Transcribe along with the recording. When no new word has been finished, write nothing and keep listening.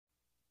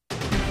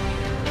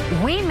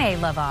We may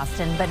love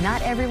Austin, but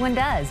not everyone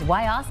does.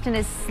 Why Austin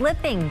is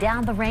slipping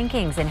down the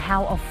rankings and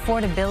how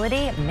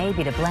affordability may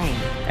be to blame.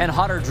 And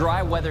hotter,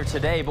 dry weather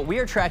today, but we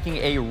are tracking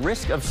a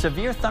risk of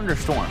severe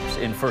thunderstorms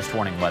in first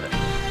warning weather.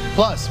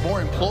 Plus,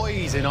 more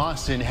employees in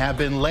Austin have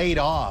been laid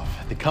off.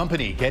 The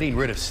company getting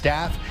rid of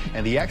staff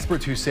and the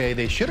experts who say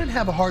they shouldn't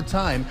have a hard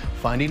time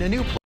finding a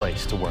new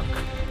place to work.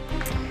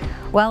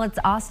 Well, it's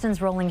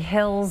Austin's rolling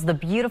hills, the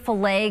beautiful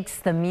lakes,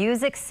 the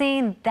music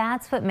scene.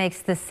 That's what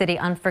makes this city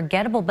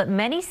unforgettable. But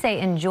many say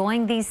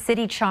enjoying these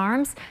city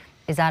charms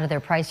is out of their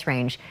price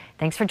range.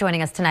 Thanks for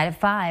joining us tonight at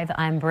 5.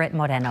 I'm Britt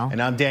Moreno.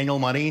 And I'm Daniel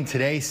Marin.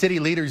 Today, city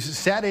leaders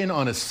sat in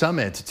on a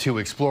summit to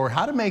explore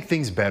how to make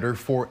things better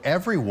for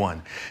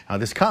everyone. Now,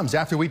 this comes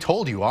after we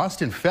told you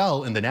Austin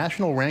fell in the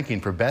national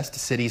ranking for best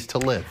cities to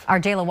live.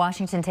 Our Jayla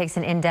Washington takes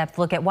an in-depth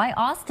look at why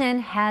Austin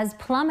has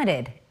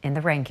plummeted in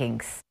the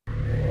rankings.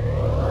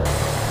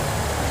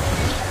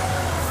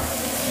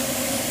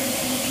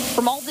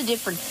 From all the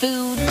different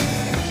food,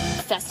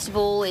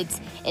 festival, it's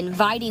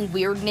inviting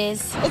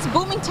weirdness. It's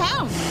booming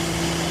town.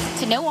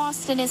 To know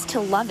Austin is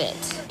to love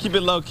it. Keep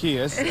it low key.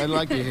 I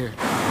like it here.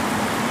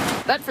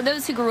 But for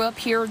those who grew up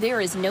here, there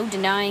is no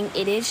denying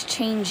it is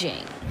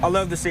changing. I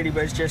love the city,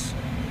 but it's just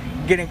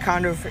getting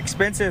kind of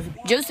expensive.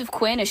 Joseph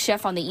Quinn, a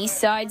chef on the east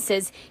side,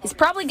 says he's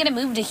probably going to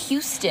move to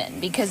Houston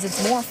because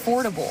it's more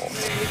affordable.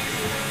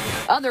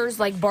 Others,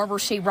 like Barbara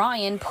Shea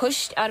Ryan,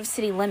 pushed out of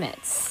city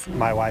limits.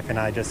 My wife and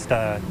I just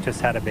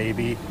had a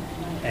baby,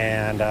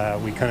 and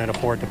we couldn't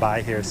afford to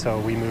buy here, so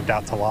we moved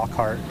out to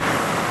Lockhart.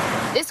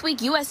 This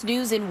week, U.S.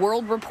 News and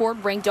World Report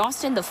ranked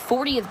Austin the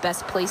 40th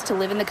best place to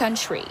live in the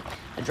country,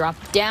 a drop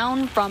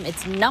down from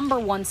its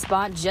 #1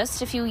 spot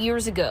just a few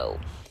years ago.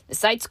 The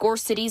site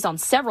scores cities on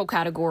several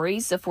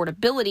categories,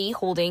 affordability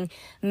holding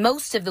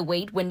most of the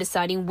weight when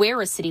deciding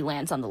where a city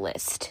lands on the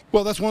list.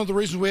 Well, that's one of the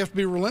reasons we have to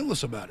be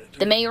relentless about it.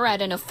 The mayor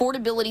at an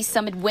affordability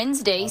summit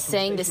Wednesday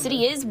saying the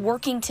city is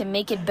working to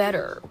make it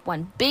better.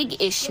 One big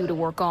issue to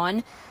work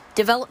on,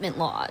 development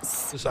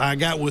laws. I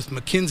got with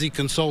McKinsey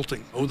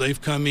Consulting.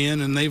 They've come in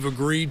and they've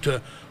agreed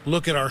to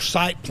look at our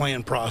site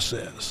plan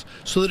process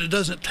so that it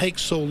doesn't take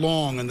so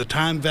long and the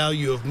time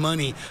value of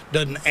money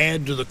doesn't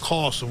add to the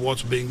cost of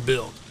what's being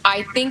built.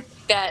 I think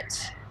that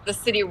the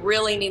city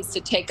really needs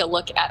to take a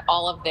look at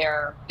all of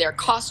their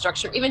cost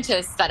structure, even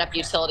to set up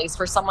utilities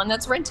for someone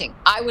that's renting.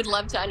 I would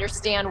love to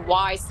understand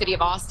why City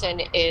of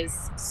Austin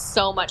is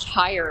so much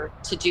higher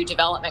to do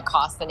development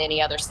costs than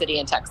any other city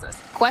in Texas.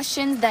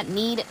 Questions that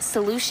need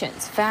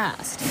solutions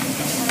fast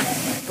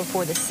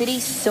before the city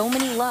so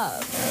many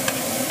love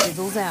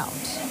fizzles out.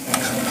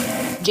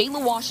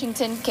 Jayla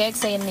Washington,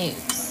 KXAN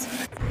News.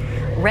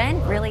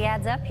 Rent really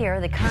adds up here.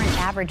 The current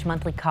average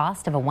monthly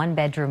cost of a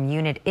one-bedroom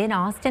unit in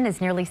Austin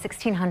is nearly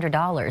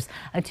 $1,600.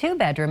 A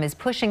two-bedroom is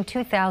pushing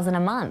 $2,000 a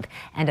month.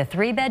 And a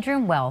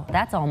three-bedroom, well,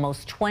 that's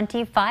almost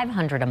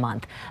 $2,500 a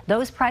month.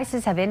 Those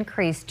prices have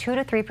increased 2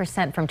 to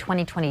 3% from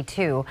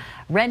 2022.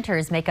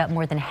 Renters make up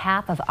more than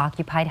half of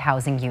occupied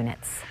housing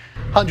units.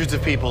 Hundreds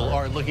of people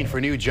are looking for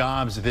new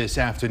jobs this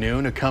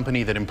afternoon. A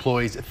company that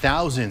employs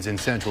thousands in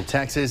Central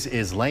Texas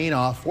is laying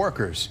off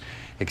workers.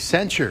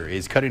 Accenture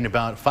is cutting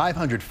about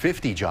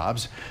 550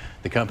 jobs.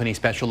 The company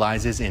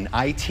specializes in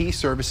IT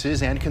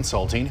services and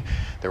consulting.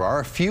 There are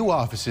a few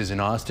offices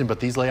in Austin, but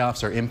these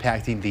layoffs are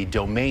impacting the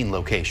domain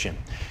location.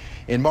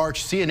 In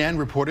March, CNN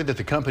reported that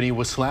the company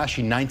was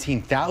slashing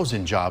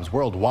 19,000 jobs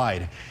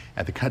worldwide.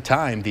 At the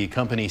time, the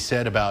company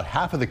said about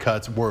half of the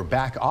cuts were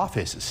back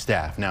office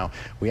staff. Now,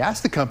 we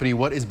asked the company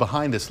what is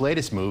behind this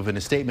latest move. In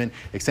a statement,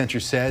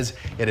 Accenture says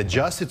it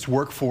adjusts its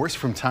workforce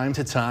from time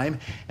to time,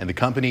 and the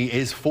company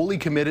is fully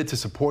committed to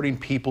supporting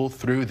people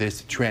through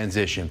this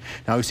transition.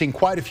 Now, we've seen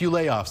quite a few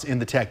layoffs in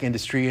the tech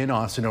industry in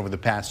Austin over the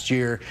past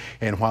year,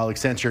 and while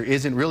Accenture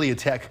isn't really a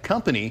tech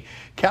company,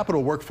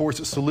 Capital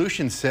Workforce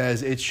Solutions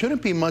says it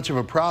shouldn't be much of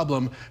a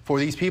problem for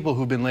these people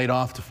who've been laid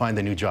off to find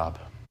a new job.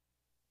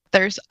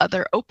 There's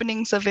other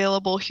openings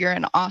available here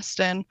in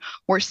Austin.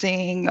 We're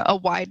seeing a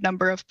wide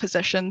number of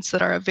positions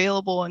that are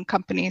available in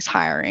companies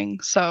hiring.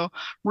 So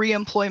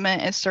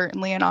reemployment is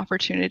certainly an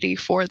opportunity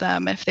for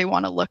them if they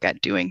want to look at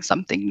doing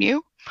something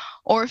new,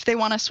 or if they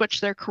want to switch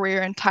their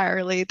career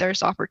entirely,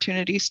 there's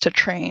opportunities to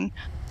train.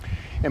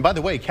 And by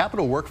the way,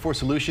 Capital Workforce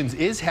Solutions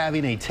is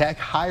having a tech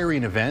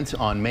hiring event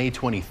on May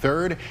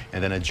 23rd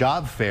and then a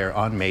job fair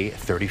on May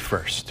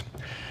 31st.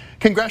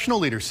 Congressional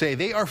leaders say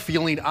they are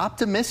feeling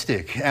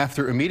optimistic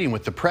after a meeting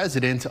with the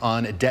president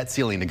on debt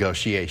ceiling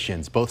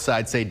negotiations. Both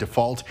sides say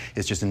default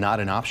is just not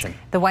an option.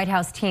 The White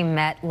House team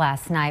met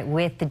last night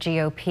with the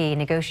GOP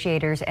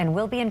negotiators and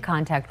will be in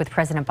contact with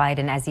President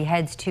Biden as he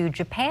heads to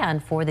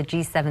Japan for the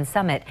G7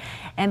 summit.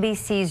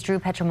 NBC's Drew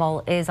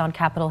Petramol is on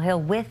Capitol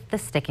Hill with the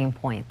sticking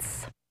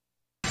points.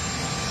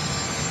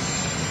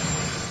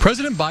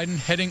 President Biden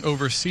heading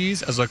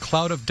overseas as a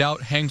cloud of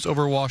doubt hangs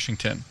over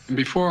Washington.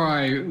 Before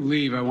I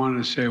leave, I wanted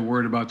to say a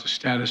word about the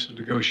status of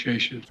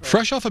negotiations.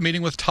 Fresh off a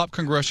meeting with top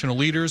congressional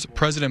leaders,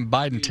 President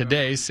Biden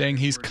today saying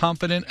he's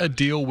confident a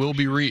deal will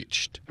be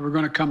reached. We're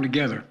going to come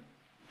together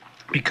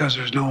because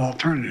there's no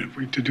alternative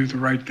to do the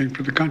right thing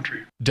for the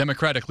country.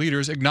 Democratic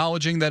leaders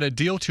acknowledging that a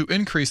deal to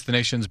increase the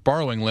nation's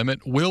borrowing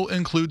limit will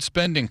include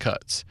spending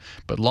cuts.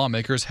 But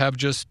lawmakers have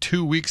just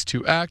 2 weeks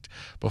to act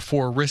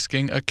before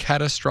risking a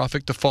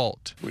catastrophic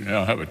default. We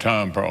now have a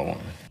time problem.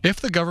 If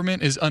the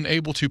government is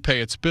unable to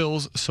pay its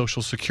bills,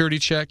 Social Security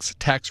checks,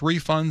 tax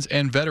refunds,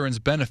 and veterans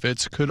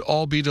benefits could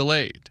all be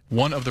delayed.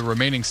 One of the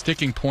remaining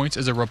sticking points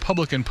is a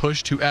Republican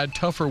push to add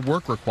tougher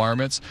work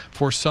requirements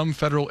for some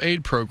federal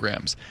aid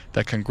programs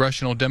that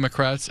congressional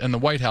Democrats and the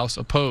White House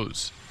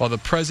oppose. While the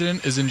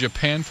president is in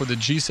Japan for the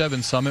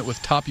G7 summit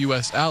with top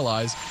U.S.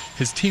 allies,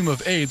 his team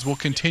of aides will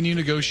continue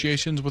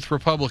negotiations with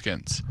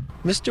Republicans.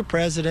 Mr.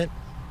 President,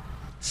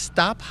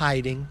 stop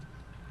hiding.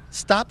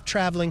 Stop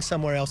traveling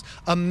somewhere else.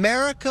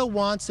 America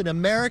wants an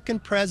American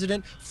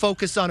president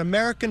focused on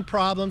American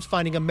problems,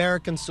 finding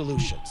American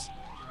solutions.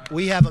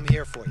 We have them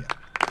here for you.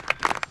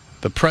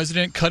 The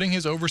president cutting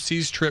his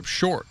overseas trip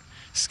short,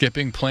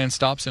 skipping planned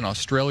stops in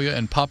Australia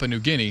and Papua New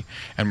Guinea,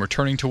 and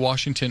returning to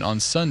Washington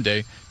on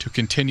Sunday to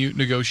continue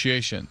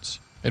negotiations.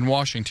 In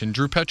Washington,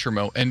 Drew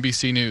Petrimo,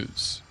 NBC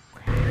News.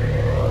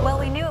 Well,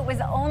 we knew it was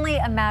only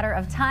a matter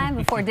of time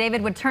before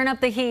David would turn up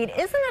the heat.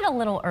 Isn't it a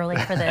little early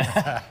for this?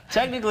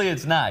 Technically,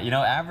 it's not. You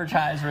know, average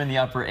highs are in the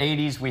upper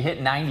 80s. We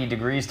hit 90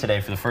 degrees today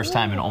for the first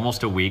time in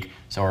almost a week.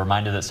 So a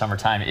reminder that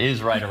summertime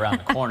is right around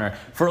the corner.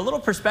 For a little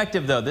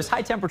perspective, though, this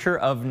high temperature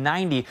of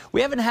 90,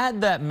 we haven't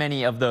had that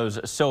many of those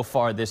so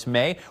far this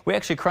May. We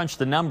actually crunched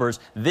the numbers.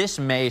 This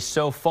May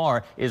so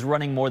far is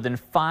running more than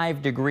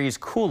 5 degrees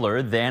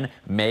cooler than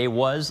May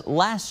was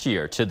last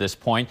year to this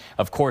point.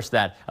 Of course,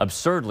 that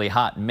absurdly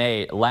hot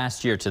May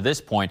last year to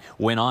this point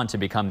went on to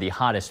become the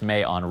hottest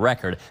May on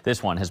record.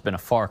 This one has been a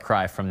far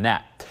cry from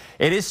that.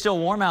 It is still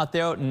warm out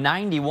there,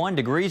 91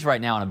 degrees right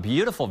now, and a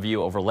beautiful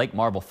view over Lake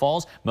Marble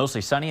Falls. Mostly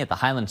sunny at the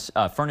Highlands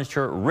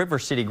Furniture River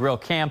City Grill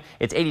Camp.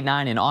 It's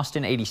 89 in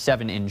Austin,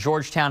 87 in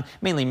Georgetown,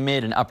 mainly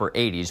mid and upper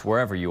 80s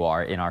wherever you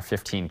are in our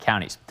 15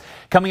 counties.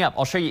 Coming up,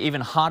 I'll show you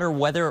even hotter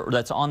weather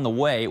that's on the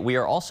way. We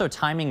are also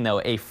timing,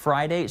 though, a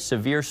Friday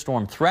severe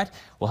storm threat.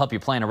 We'll help you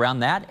plan around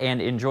that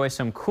and enjoy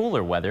some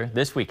cooler weather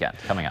this weekend.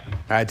 Coming up. All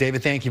right,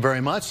 David, thank you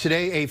very much.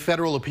 Today, a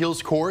federal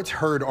appeals court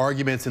heard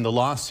arguments in the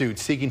lawsuit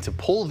seeking to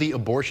pull the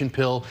abortion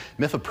pill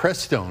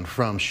mifepristone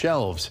from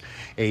shelves.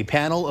 A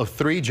panel of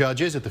 3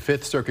 judges at the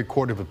 5th Circuit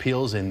Court of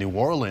Appeals in New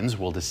Orleans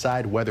will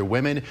decide whether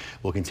women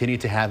will continue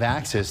to have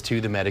access to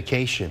the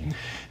medication.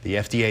 The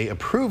FDA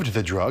approved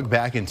the drug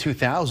back in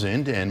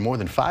 2000, and more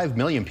than 5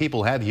 million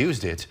people have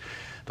used it.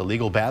 The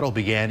legal battle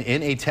began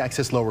in a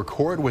Texas lower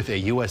court with a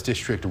U.S.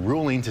 district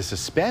ruling to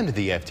suspend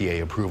the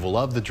FDA approval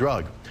of the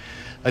drug.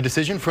 A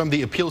decision from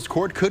the appeals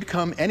court could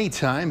come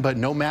anytime, but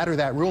no matter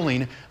that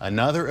ruling,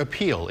 another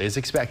appeal is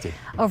expected.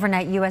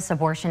 Overnight, U.S.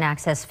 abortion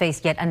access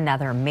faced yet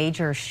another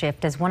major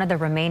shift as one of the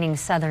remaining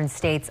southern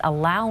states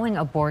allowing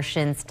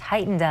abortions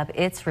tightened up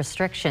its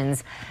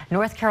restrictions.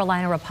 North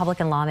Carolina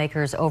Republican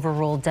lawmakers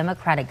overruled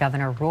Democratic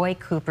Governor Roy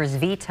Cooper's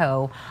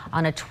veto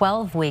on a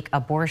 12-week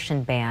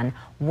abortion ban.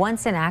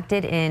 Once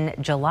enacted in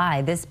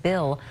July, this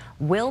bill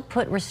will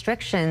put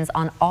restrictions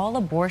on all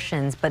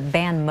abortions but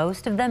ban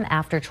most of them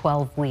after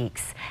 12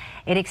 weeks.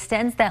 It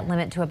extends that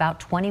limit to about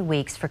 20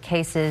 weeks for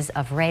cases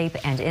of rape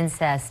and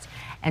incest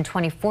and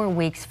 24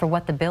 weeks for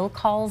what the bill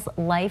calls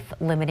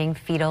life-limiting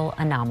fetal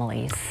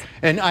anomalies.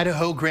 An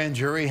Idaho grand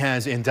jury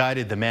has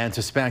indicted the man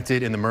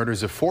suspected in the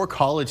murders of 4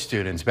 college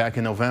students back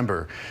in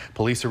November.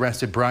 Police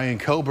arrested Brian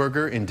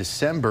Kohberger in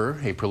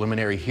December. A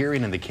preliminary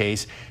hearing in the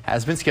case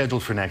has been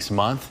scheduled for next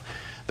month.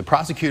 The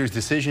prosecutor's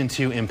decision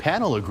to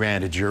impanel a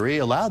grand jury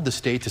allowed the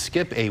state to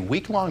skip a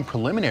week-long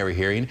preliminary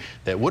hearing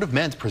that would have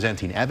meant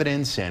presenting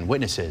evidence and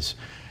witnesses.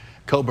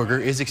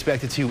 Kohberger is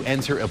expected to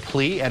enter a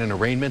plea at an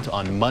arraignment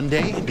on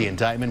Monday. The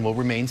indictment will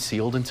remain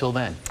sealed until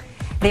then.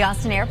 The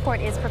Austin airport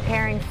is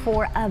preparing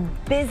for a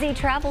busy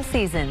travel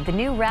season. The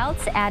new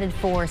routes added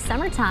for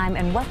summertime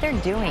and what they're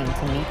doing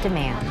to meet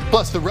demand.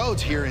 Plus, the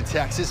roads here in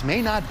Texas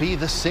may not be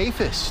the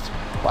safest.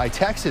 Why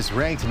Texas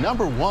ranked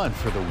 #1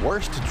 for the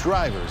worst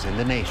drivers in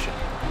the nation.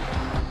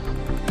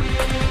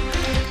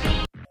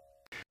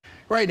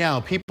 Right now,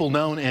 people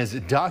known as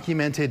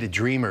documented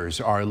dreamers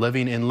are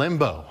living in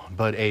limbo,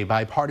 but a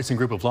bipartisan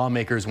group of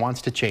lawmakers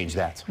wants to change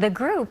that. The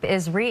group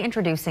is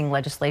reintroducing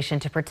legislation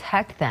to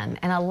protect them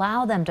and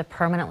allow them to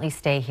permanently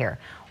stay here.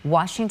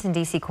 Washington,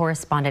 D.C.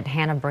 correspondent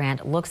Hannah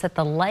Brandt looks at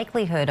the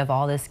likelihood of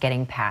all this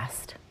getting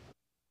passed.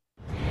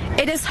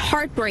 It is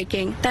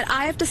heartbreaking that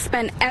I have to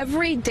spend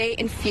every day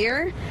in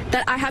fear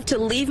that I have to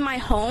leave my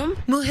home.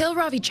 Muhil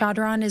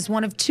Ravichandran is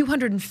one of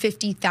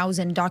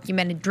 250,000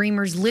 documented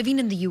dreamers living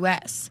in the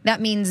U.S.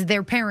 That means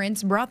their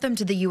parents brought them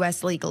to the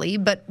U.S. legally,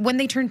 but when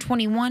they turn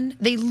 21,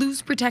 they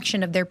lose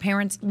protection of their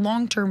parents'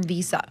 long-term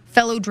visa.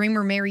 Fellow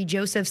dreamer Mary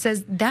Joseph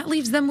says that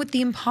leaves them with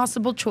the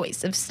impossible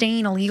choice of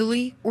staying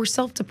illegally or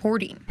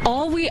self-deporting.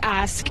 All we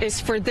ask is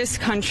for this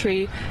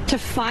country to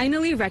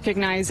finally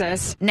recognize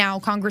us. Now,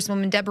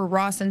 Congresswoman Deborah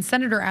Ross and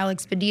Senator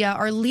Alex Padilla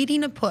are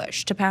leading a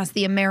push to pass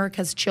the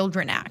America's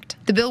Children Act.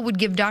 The bill would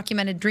give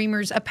documented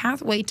dreamers a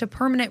pathway to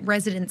permanent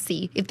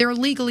residency if they're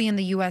legally in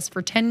the U.S.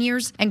 for 10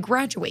 years and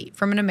graduate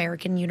from an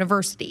American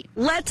university.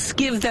 Let's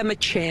give them a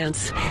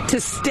chance to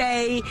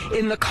stay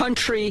in the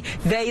country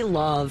they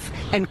love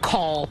and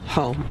call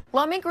home.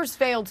 Lawmakers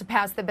failed to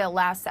pass the bill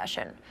last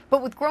session,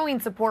 but with growing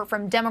support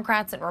from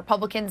Democrats and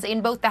Republicans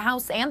in both the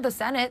House and the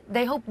Senate,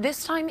 they hope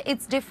this time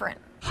it's different.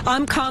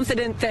 I'm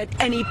confident that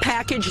any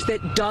package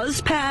that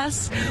does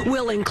pass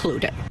will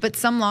include it. But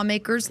some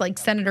lawmakers, like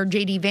Senator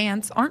J.D.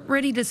 Vance, aren't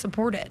ready to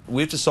support it.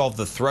 We have to solve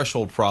the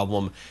threshold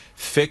problem,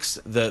 fix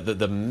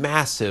the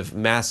massive,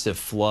 massive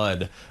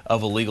flood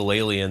of illegal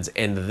aliens,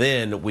 and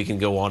then we can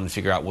go on and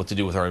figure out what to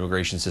do with our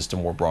immigration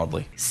system more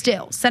broadly.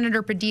 Still,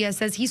 Senator Padilla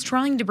says he's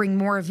trying to bring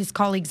more of his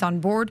colleagues on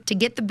board to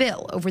get the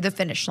bill over the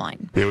finish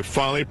line. They would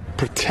finally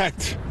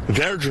protect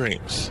their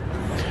dreams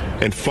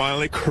and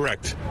finally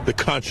correct the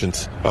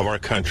conscience of our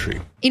country.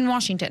 In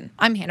Washington,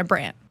 I'm Hannah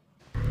Brandt.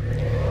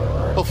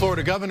 Well,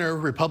 Florida Governor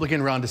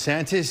Republican Ron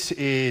DeSantis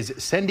is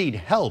sending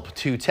help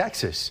to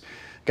Texas.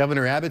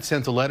 Governor Abbott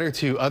sent a letter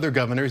to other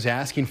governors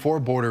asking for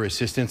border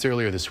assistance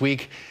earlier this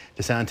week.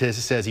 DeSantis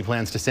says he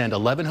plans to send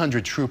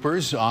 1,100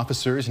 troopers,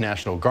 officers,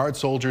 National Guard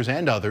soldiers,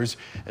 and others,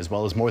 as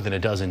well as more than a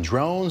dozen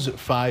drones,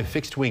 5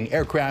 fixed-wing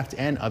aircraft,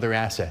 and other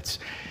assets.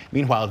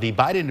 Meanwhile, the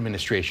Biden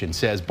administration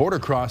says border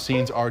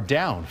crossings are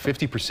down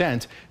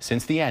 50%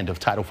 since the end of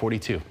Title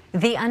 42.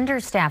 The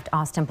understaffed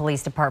Austin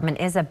Police Department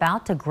is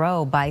about to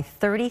grow by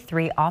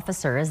 33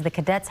 officers. The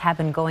cadets have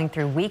been going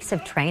through weeks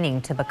of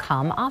training to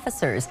become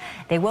officers.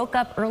 They woke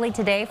up early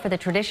today for the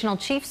traditional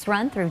Chiefs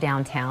run through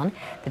downtown.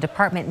 The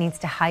department needs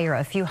to hire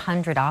a few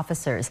hundred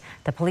officers.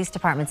 The police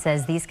department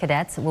says these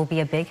cadets will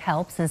be a big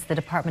help since the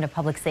Department of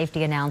Public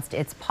Safety announced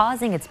it's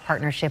pausing its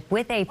partnership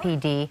with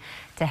APD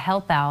to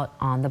help out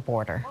on the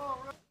border.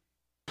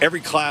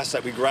 Every class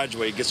that we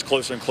graduate gets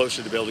closer and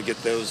closer to be able to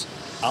get those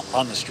out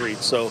on the street.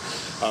 So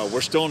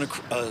we're still in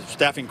a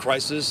staffing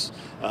crisis.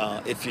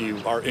 If you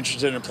are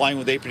interested in applying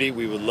with APD,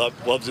 we would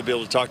love to be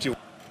able to talk to you.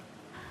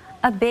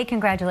 A big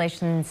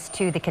congratulations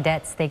to the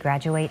cadets. They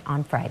graduate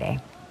on Friday.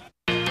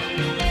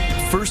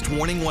 First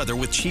warning weather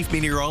with Chief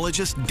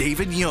Meteorologist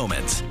David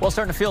Yeomans. Well,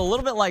 starting to feel a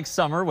little bit like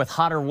summer with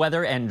hotter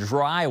weather and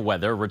dry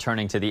weather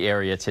returning to the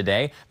area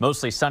today.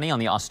 Mostly sunny on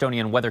the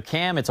Austonian weather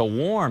cam. It's a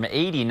warm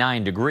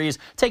 89 degrees.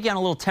 Take you on a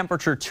little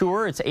temperature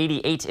tour. It's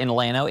 88 in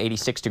Llano,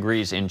 86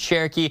 degrees in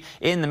Cherokee.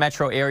 In the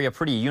metro area,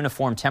 pretty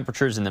uniform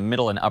temperatures in the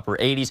middle and upper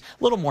 80s.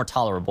 A little more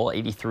tolerable,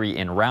 83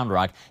 in Round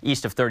Rock,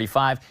 east of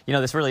 35. You know,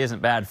 this really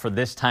isn't bad for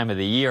this time of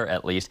the year,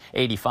 at least.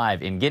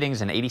 85 in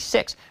Giddings and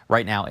 86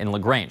 right now in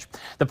LaGrange.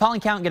 The pollen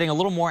count getting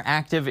a little more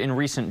active in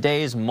recent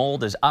days.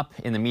 Mold is up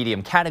in the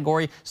medium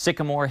category.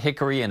 Sycamore,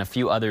 hickory, and a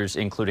few others,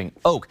 including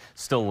oak,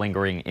 still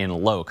lingering in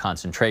low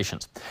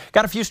concentrations.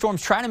 Got a few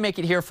storms trying to make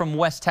it here from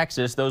West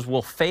Texas. Those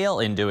will fail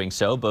in doing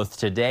so both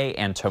today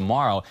and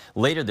tomorrow.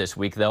 Later this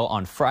week, though,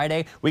 on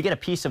Friday, we get a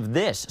piece of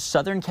this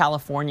Southern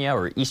California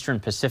or Eastern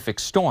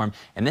Pacific storm,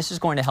 and this is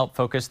going to help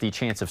focus the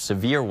chance of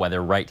severe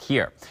weather right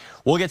here.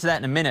 We'll get to that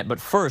in a minute, but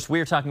first,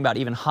 we are talking about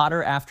even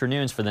hotter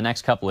afternoons for the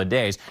next couple of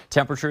days.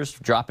 Temperatures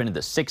drop into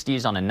the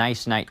 60s on a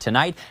nice night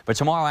tonight, but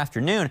tomorrow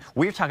afternoon,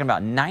 we're talking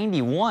about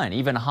 91,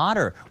 even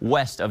hotter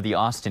west of the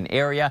Austin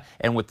area.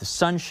 And with the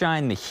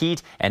sunshine, the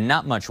heat, and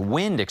not much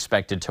wind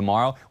expected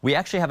tomorrow, we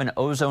actually have an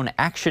ozone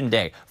action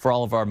day for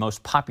all of our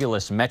most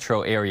populous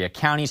metro area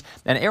counties.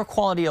 An air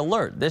quality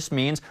alert. This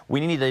means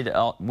we need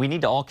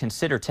to all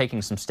consider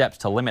taking some steps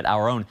to limit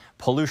our own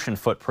pollution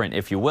footprint,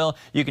 if you will.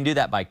 You can do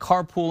that by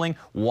carpooling,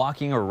 walking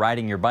or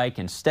riding your bike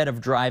instead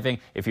of driving.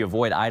 If you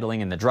avoid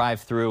idling in the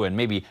drive-thru and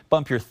maybe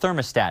bump your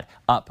thermostat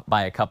up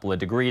by a couple of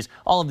degrees,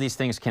 all of these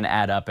things can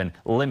add up and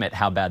limit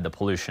how bad the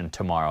pollution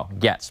tomorrow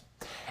gets.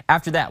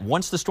 After that,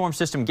 once the storm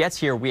system gets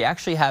here, we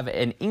actually have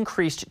an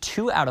increased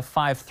 2 out of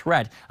 5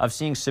 threat of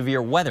seeing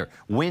severe weather,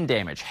 wind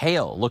damage,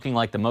 hail, looking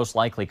like the most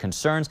likely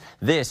concerns.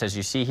 This, as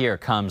you see here,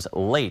 comes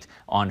late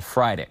on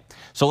Friday.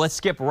 So let's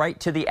skip right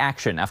to the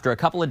action. After a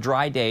couple of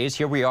dry days,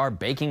 here we are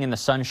baking in the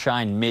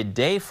sunshine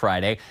midday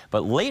Friday,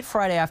 but late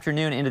Friday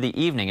afternoon into the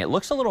evening, it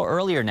looks a little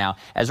earlier now.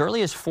 As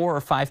early as 4 or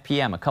 5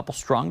 p.m., a couple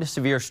strong to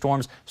severe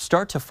storms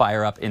start to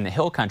fire up in the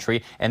hill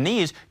country, and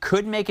these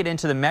could make it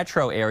into the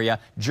metro area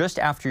just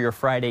after your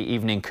Friday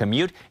evening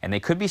commute, and they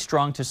could be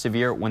strong to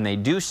severe when they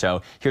do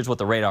so. Here's what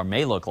the radar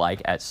may look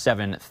like at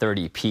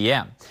 7:30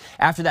 p.m.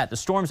 After that, the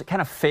storms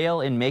kind of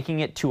fail in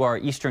making it to our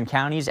eastern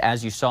counties,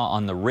 as you saw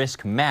on the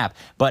risk map,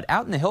 but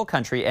out in the hill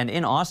country and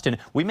in Austin,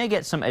 we may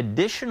get some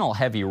additional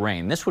heavy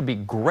rain. This would be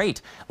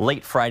great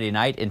late Friday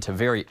night into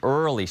very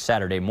early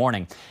Saturday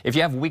morning. If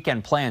you have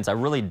weekend plans, I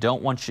really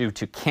don't want you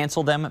to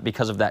cancel them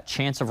because of that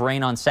chance of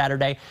rain on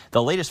Saturday.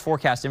 The latest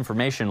forecast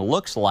information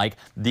looks like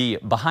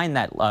behind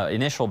that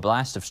initial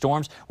blast of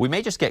storms, we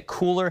may just get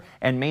cooler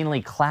and mainly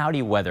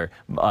cloudy weather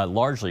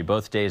largely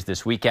both days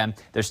this weekend.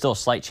 There's still a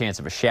slight chance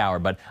of a shower,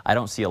 but I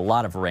don't see a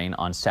lot of rain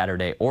on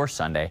Saturday or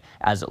Sunday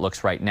as it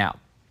looks right now.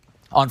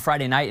 On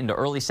Friday night into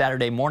early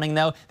Saturday morning,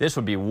 though, this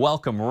would be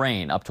welcome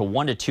rain, up to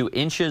 1 to 2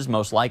 inches,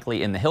 most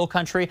likely in the hill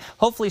country.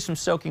 Hopefully some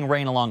soaking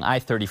rain along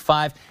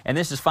I-35, and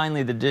this is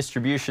finally the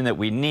distribution that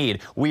we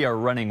need. We are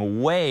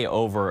running way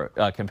over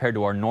compared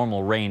to our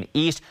normal rain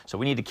east, so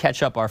we need to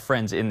catch up our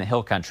friends in the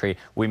hill country.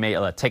 We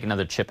may take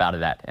another chip out of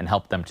that and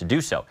help them to do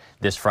so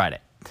this Friday.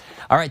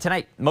 All right,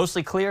 tonight,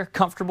 mostly clear,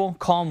 comfortable,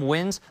 calm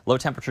winds, low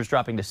temperatures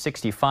dropping to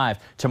 65.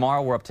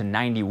 Tomorrow, we're up to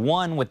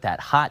 91 with that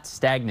hot,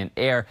 stagnant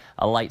air,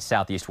 a light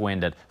southeast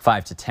wind at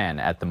 5 to 10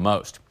 at the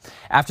most.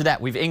 After that,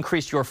 we've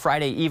increased your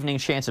Friday evening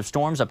chance of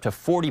storms up to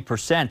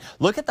 40%.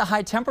 Look at the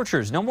high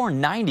temperatures, no more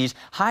 90s,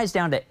 highs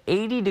down to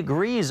 80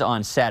 degrees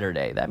on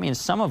Saturday. That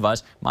means some of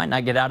us might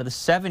not get out of the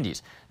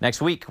 70s.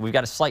 Next week, we've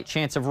got a slight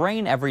chance of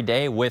rain every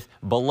day with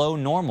below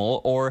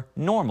normal or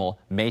normal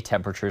May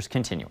temperatures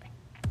continuing.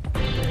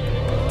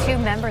 2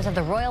 members of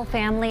the royal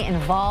family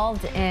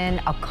involved in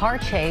a car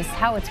chase.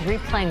 How it's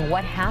replaying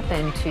what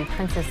happened to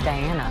Princess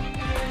Diana.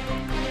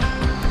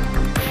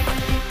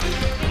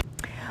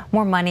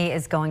 More money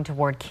is going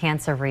toward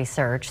cancer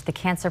research. The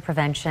Cancer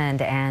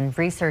Prevention and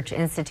Research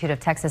Institute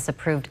of Texas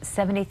approved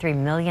 $73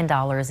 million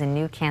in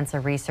new cancer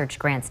research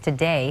grants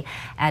today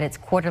at its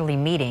quarterly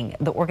meeting.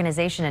 The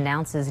organization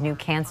announces new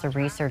cancer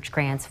research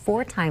grants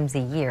 4 times a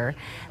year.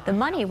 The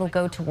money will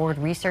go toward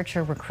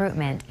researcher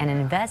recruitment and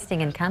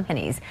investing in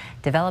companies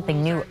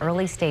developing new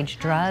early-stage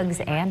drugs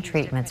and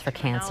treatments for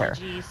cancer.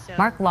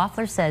 Mark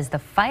Loeffler says the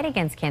fight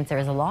against cancer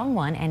is a long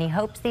one, and he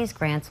hopes these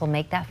grants will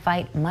make that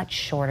fight much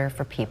shorter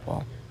for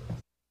people.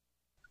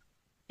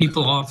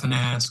 People often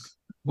ask,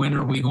 when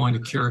are we going to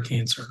cure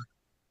cancer?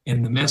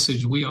 And the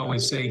message we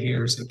always say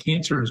here is that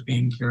cancer is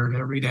being cured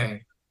every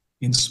day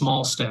in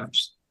small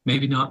steps,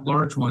 maybe not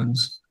large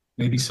ones,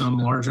 maybe some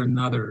larger than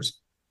others.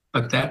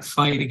 But that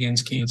fight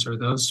against cancer,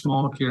 those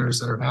small cures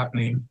that are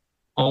happening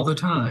all the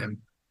time,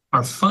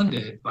 are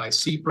funded by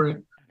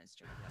CPRIT.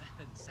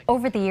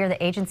 Over the year,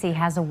 the agency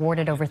has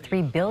awarded over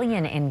 $3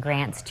 billion in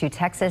grants to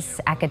Texas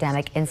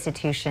academic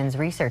institutions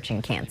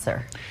researching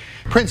cancer.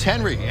 Prince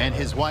Henry and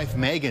his wife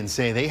Meghan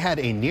say they had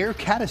a near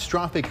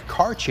catastrophic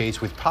car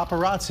chase with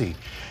paparazzi.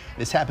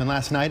 This happened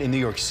last night in New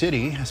York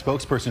City. A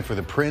spokesperson for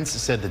the prince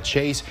said the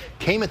chase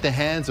came at the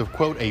hands of,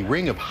 quote, a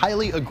ring of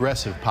highly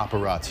aggressive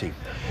paparazzi.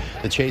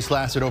 The chase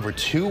lasted over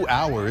 2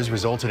 hours,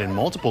 resulted in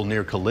multiple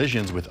near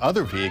collisions with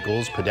other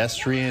vehicles,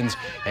 pedestrians,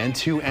 and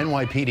 2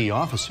 NYPD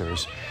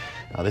officers.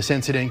 Now, this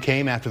incident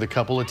came after the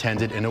couple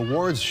attended an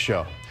awards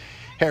show.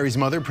 Harry's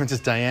mother, Princess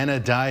Diana,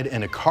 died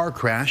in a car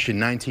crash in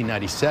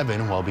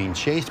 1997 while being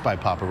chased by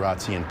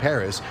paparazzi in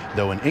Paris,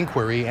 though an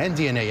inquiry and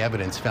DNA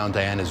evidence found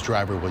Diana's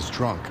driver was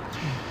drunk.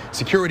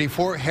 Security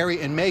for Harry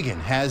and Meghan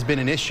has been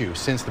an issue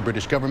since the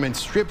British government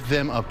stripped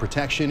them of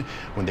protection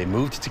when they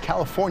moved to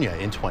California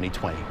in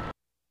 2020.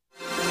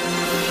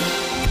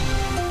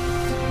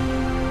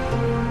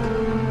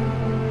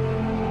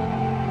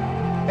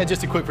 And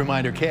just a quick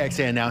reminder,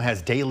 KXAN now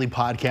has daily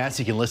podcasts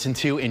you can listen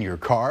to in your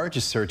car.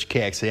 Just search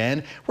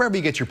KXAN wherever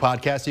you get your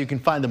podcasts. You can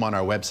find them on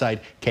our website,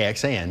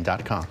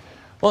 KXAN.com.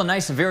 Well, a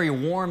nice, very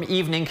warm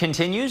evening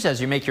continues as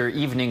you make your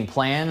evening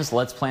plans.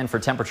 Let's plan for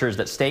temperatures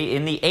that stay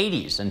in the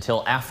 80s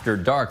until after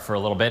dark for a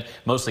little bit.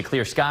 Mostly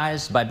clear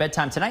skies. By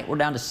bedtime tonight, we're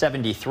down to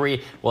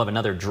 73. We'll have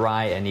another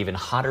dry and even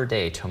hotter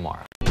day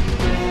tomorrow.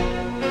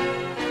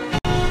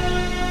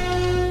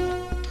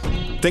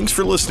 Thanks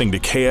for listening to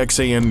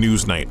KXAN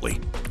News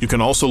Nightly. You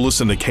can also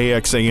listen to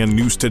KXAN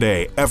News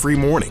Today every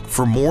morning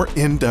for more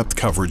in-depth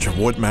coverage of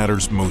what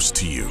matters most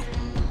to you.